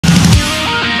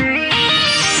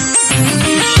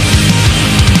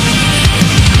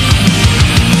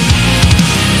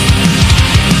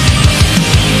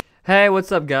Hey,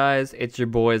 what's up, guys? It's your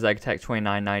boy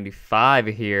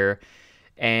Zytech2995 here,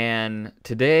 and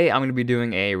today I'm going to be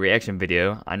doing a reaction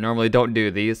video. I normally don't do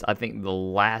these. I think the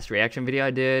last reaction video I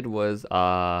did was it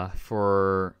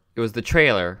was the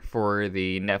trailer for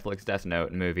the Netflix Death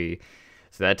Note movie.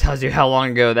 So that tells you how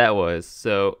long ago that was.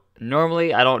 So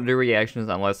normally I don't do reactions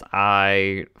unless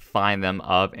I find them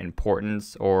of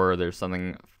importance or there's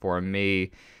something for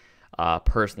me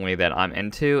personally that I'm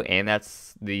into, and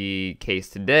that's the case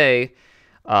today.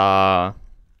 So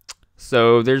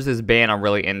there's this band I'm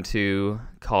really into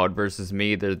called Versus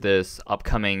Me. They're this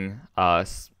upcoming, I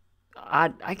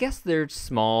guess they're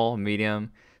small,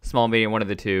 medium, one of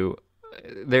the two.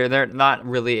 They're not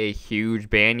really a huge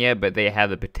band yet, but they have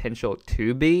the potential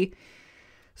to be.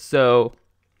 So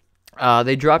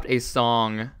they dropped a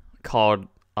song called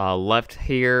Left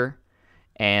Here,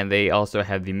 and they also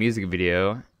have the music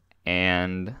video.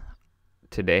 And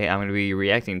today I'm going to be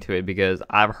reacting to it because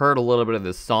I've heard a little bit of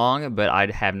the song, but I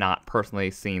have not personally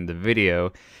seen the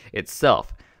video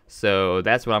itself. So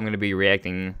that's what I'm going to be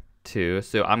reacting to.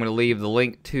 So I'm going to leave the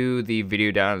link to the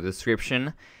video down in the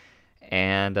description.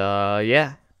 And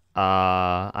yeah,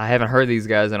 I haven't heard these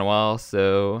guys in a while,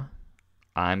 so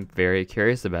I'm very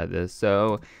curious about this.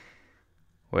 So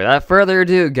without further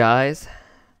ado, guys,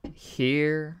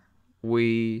 here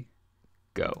we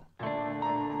go.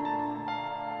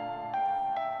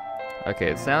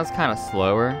 Okay, it sounds kind of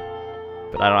slower,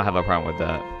 but I don't have a problem with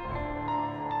that.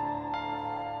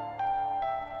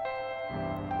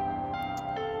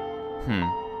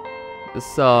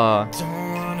 This oh,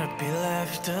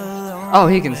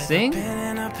 he can sing?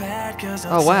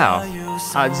 Oh, wow.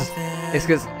 It's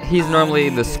because he's normally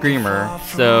the screamer,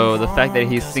 so the fact that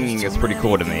he's singing is pretty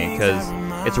cool to me, because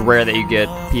it's rare that you get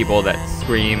people that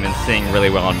scream and sing really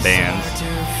well in bands.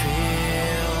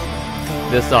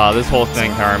 This whole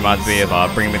thing kind of reminds me of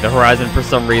Bring Me the Horizon for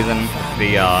some reason.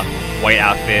 The white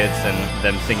outfits and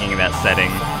them singing in that setting.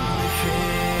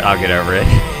 But I'll get over it.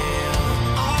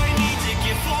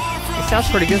 It sounds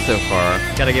pretty good so far.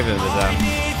 Gotta give it a time.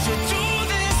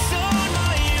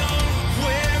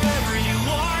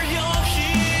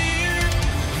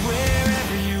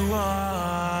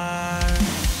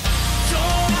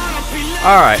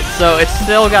 Alright, so it's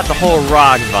still got the whole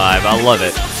rock vibe. I love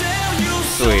it.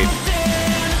 Sweet.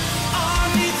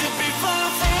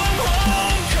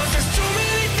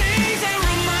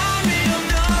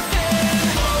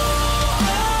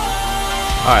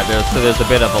 Alright, there's a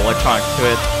bit of electronics to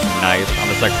it. Nice, I'm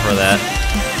a sucker for that.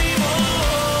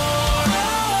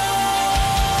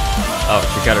 Oh,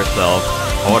 she cut herself.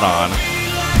 Hold on.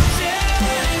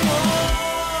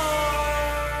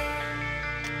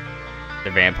 The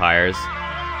vampires.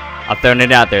 I'm throwing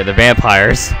it out there, the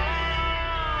vampires.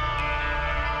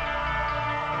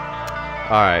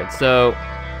 Alright, so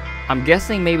I'm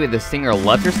guessing maybe the singer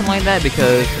left or something like that,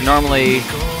 because normally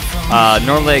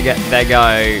that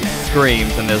guy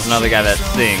screams and there's another guy that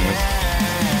sings.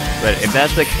 But if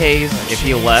that's the case, if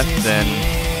he left, then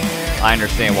I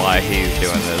understand why he's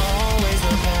doing this.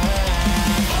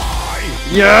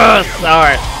 Yes!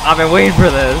 Alright, I've been waiting for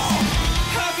this.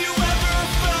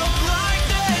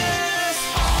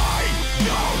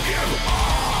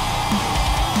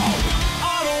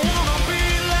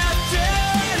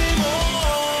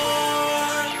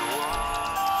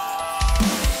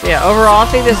 Yeah, overall, I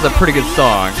think this is a pretty good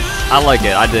song. I like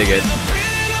it. I dig it.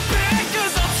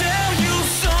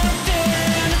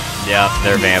 Yeah,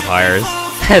 they're vampires.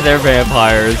 They're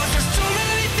vampires.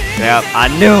 Yep, I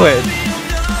knew it.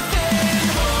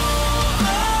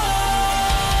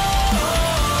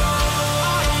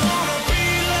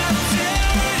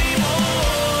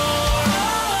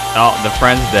 Oh, the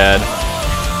friend's dead.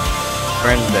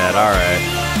 Friend's dead, alright.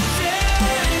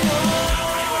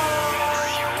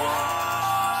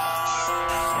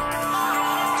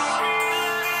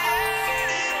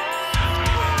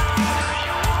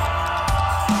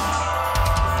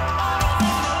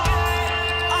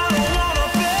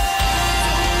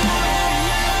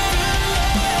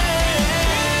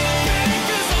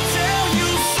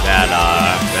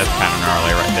 That's kind of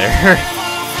gnarly right there.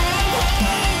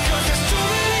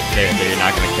 You're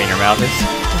not gonna clean your mouth.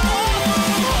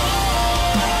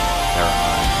 Never mind.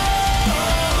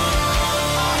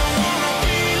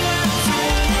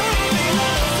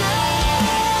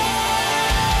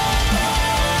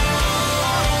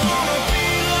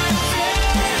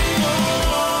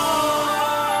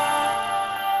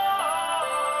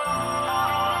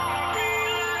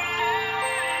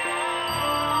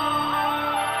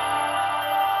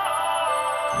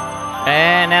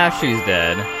 And now she's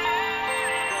dead.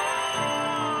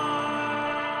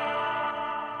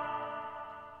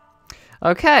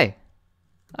 Okay.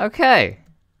 Okay.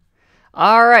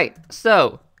 All right.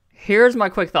 So here's my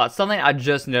quick thoughts. Something I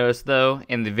just noticed though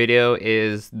in the video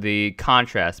is the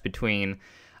contrast between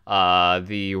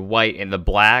the white and the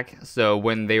black. So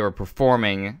when they were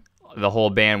performing, the whole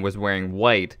band was wearing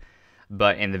white,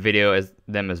 but in the video as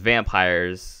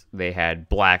vampires, they had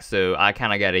black. So I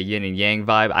kind of got a yin and yang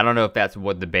vibe. I don't know if that's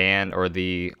what the band or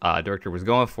the director was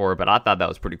going for, but I thought that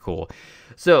was pretty cool.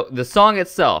 So the song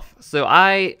itself. So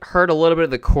I heard a little bit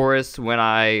of the chorus when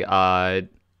I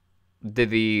did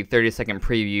the 30-second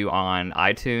preview on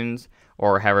iTunes,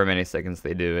 or however many seconds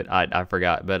they do it. I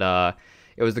forgot, but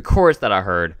it was the chorus that I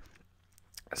heard.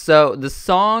 So the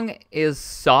song is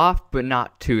soft, but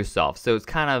not too soft. So it's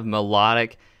kind of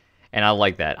melodic, and I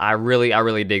like that. I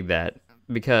really dig that,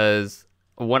 because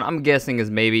what I'm guessing is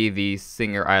maybe the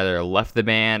singer either left the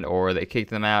band or they kicked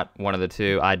them out. One of the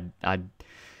two.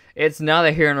 It's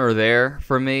neither here nor there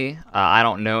for me. I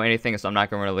don't know anything, so I'm not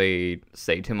gonna really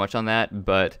say too much on that.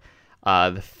 But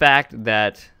the fact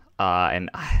that and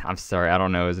I'm sorry, I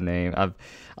don't know his name.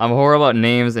 I'm horrible at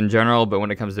names in general, but when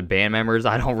it comes to band members,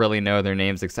 I don't really know their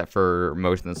names except for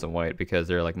Motionless in White, because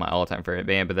they're like my all-time favorite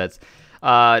band. But that's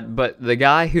but the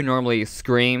guy who normally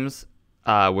screams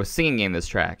was singing in this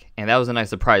track, and that was a nice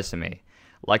surprise to me.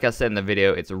 Like I said in the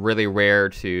video, it's really rare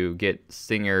to get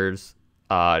singers.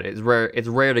 It's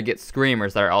rare to get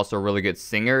screamers that are also really good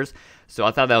singers. So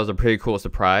I thought that was a pretty cool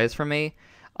surprise for me.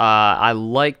 I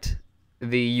liked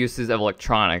the uses of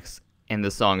electronics in the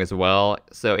song as well.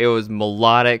 So it was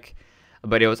melodic,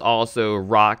 but it was also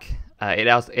rock.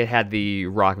 It had the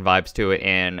rock vibes to it,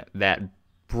 and that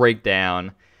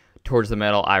breakdown towards the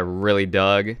metal I really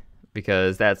dug,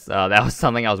 because that was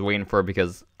something I was waiting for,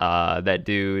 because that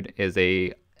dude is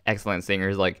a excellent singer.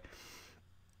 He's like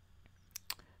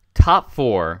top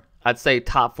 4. I'd say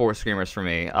top 4 screamers for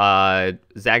me.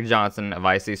 Zach Johnson of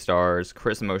Icy Stars,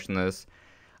 Chris Motionless,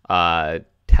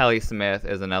 Telly Smith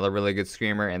is another really good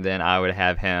screamer, and then I would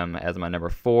have him as my number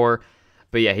 4.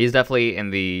 But yeah, he's definitely in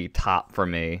the top for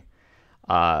me.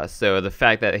 So the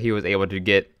fact that he was able to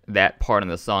get that part in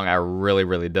the song, I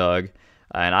really dug.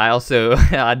 And I also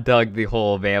I dug the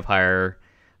whole vampire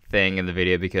thing in the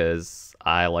video, because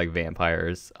I like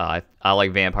vampires. I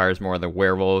like vampires more than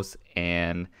werewolves,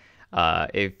 and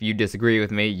if you disagree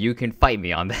with me, you can fight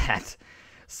me on that.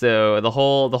 So the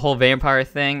whole vampire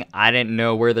thing, I didn't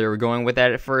know where they were going with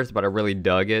that at first, but I really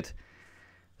dug it.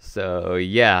 So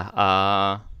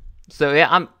yeah,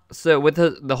 so with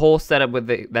the whole setup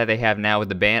that they have now with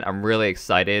the band, I'm really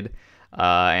excited,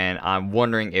 and I'm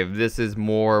wondering if this is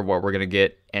more what we're gonna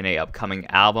get in a upcoming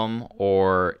album,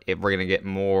 or if we're gonna get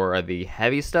more of the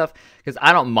heavy stuff. Because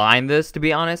I don't mind this, to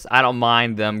be honest. I don't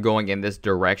mind them going in this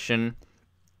direction,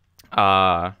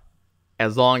 as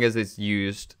long as it's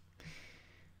used.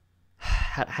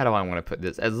 How do I want to put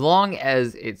this? As long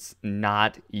as it's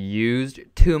not used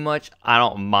too much, I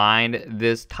don't mind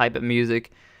this type of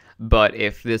music. But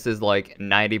if this is like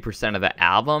 90% of the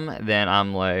album, then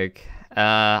I'm like,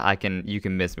 you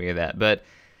can miss me with that. But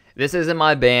this isn't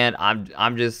my band.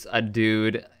 I'm just a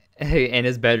dude in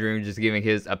his bedroom just giving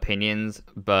his opinions.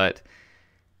 But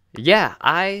yeah,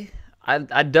 I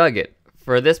dug it.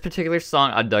 For this particular song,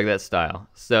 I dug that style.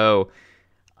 So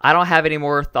I don't have any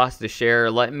more thoughts to share.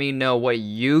 Let me know what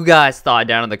you guys thought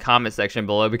down in the comment section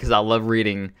below, because I love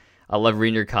reading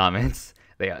your comments.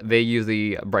 They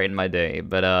usually brighten my day.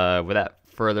 But without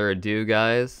further ado,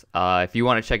 guys, if you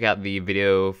want to check out the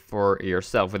video for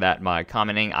yourself without my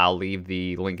commenting, I'll leave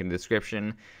the link in the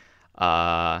description,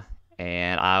 and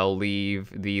I'll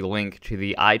leave the link to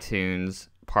the iTunes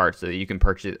part so that you can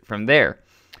purchase it from there.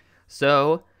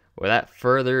 So without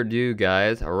further ado,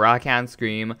 guys, rock and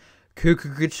scream.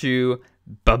 Cuckoo,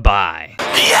 bye-bye.